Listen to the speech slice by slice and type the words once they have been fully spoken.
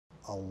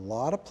a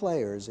lot of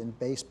players in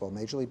baseball,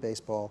 Major League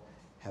Baseball,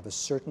 have a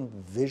certain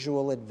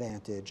visual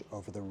advantage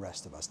over the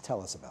rest of us.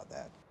 Tell us about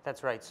that.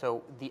 That's right.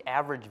 So the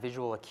average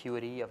visual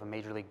acuity of a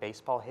Major League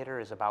Baseball hitter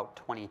is about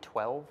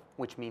 20/12,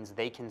 which means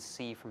they can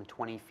see from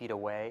 20 feet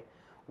away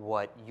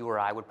what you or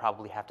I would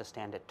probably have to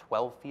stand at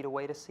 12 feet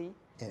away to see.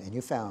 And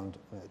you found,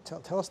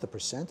 tell us the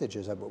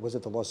percentages. Was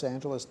it the Los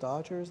Angeles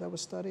Dodgers that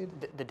was studied?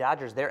 The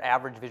Dodgers, their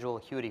average visual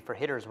acuity for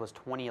hitters was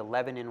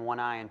 20/11 in one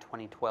eye and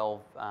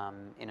 20/12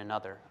 in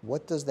another.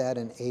 What does that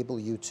enable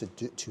you to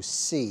do, to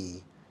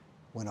see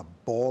when a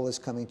ball is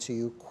coming to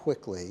you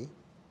quickly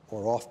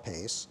or off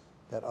pace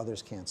that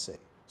others can't see?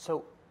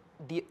 So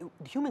the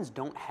humans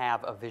don't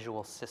have a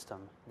visual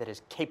system that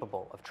is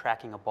capable of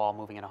tracking a ball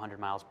moving at 100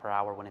 miles per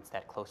hour when it's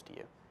that close to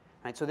you.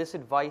 Right? So this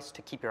advice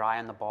to keep your eye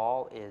on the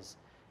ball is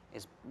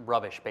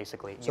rubbish,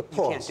 basically. So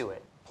you can't do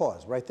it.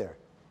 Pause right there.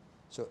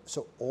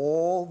 So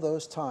all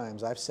those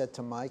times I've said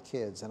to my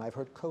kids, and I've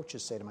heard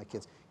coaches say to my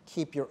kids,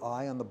 keep your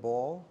eye on the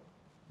ball.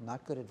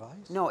 Not good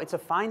advice? No, it's a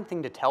fine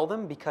thing to tell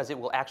them because it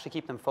will actually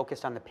keep them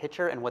focused on the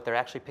pitcher, and what they're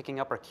actually picking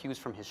up are cues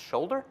from his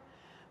shoulder.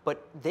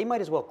 But they might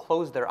as well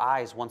close their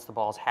eyes once the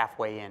ball's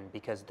halfway in,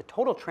 because the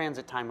total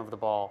transit time of the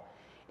ball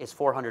is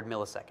 400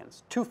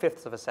 milliseconds,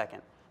 2/5 of a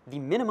second. The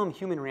minimum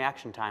human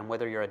reaction time,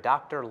 whether you're a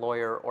doctor,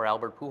 lawyer, or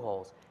Albert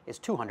Pujols, is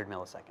 200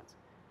 milliseconds.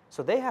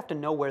 So they have to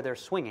know where they're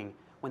swinging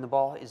when the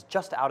ball is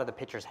just out of the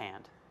pitcher's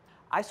hand.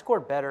 I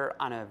scored better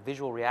on a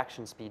visual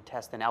reaction speed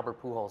test than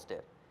Albert Pujols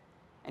did.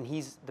 And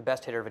he's the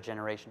best hitter of a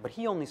generation, but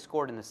he only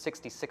scored in the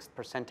 66th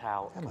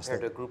percentile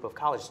compared to a group of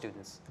college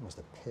students. That must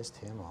have pissed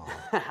him off.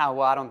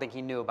 Well, I don't think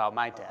he knew about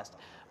my test.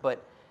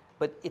 But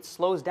it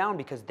slows down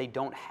because they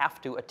don't have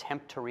to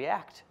attempt to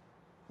react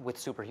with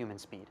superhuman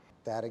speed.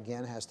 That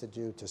again has to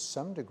do to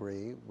some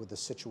degree with the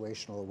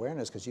situational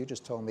awareness, because you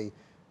just told me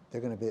they're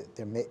going to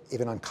be,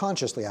 even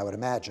unconsciously, I would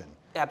imagine.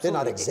 Absolutely.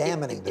 They're not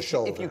examining the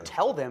shoulder. If you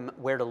tell them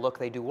where to look,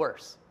 they do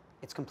worse.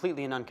 It's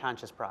completely an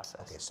unconscious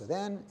process. Okay, so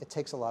then it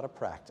takes a lot of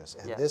practice,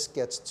 and yes. this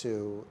gets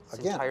to, it's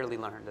again, entirely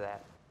learned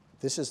that.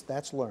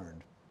 That's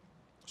learned,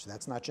 so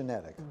that's not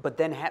genetic. But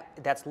then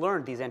that's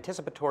learned. These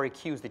anticipatory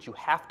cues that you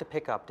have to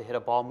pick up to hit a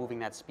ball moving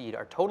that speed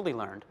are totally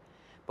learned.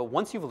 But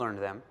once you've learned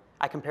them,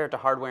 I compare it to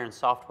hardware and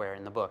software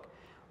in the book.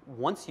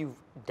 Once you've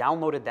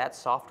downloaded that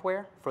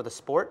software for the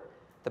sport,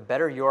 the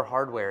better your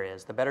hardware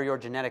is, the better your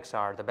genetics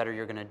are, the better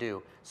you're going to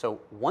do. So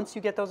once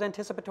you get those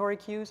anticipatory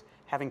cues,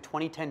 having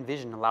 20/10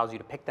 vision allows you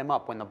to pick them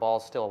up when the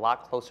ball's still a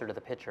lot closer to the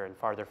pitcher and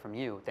farther from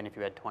you than if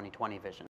you had 20/20 vision.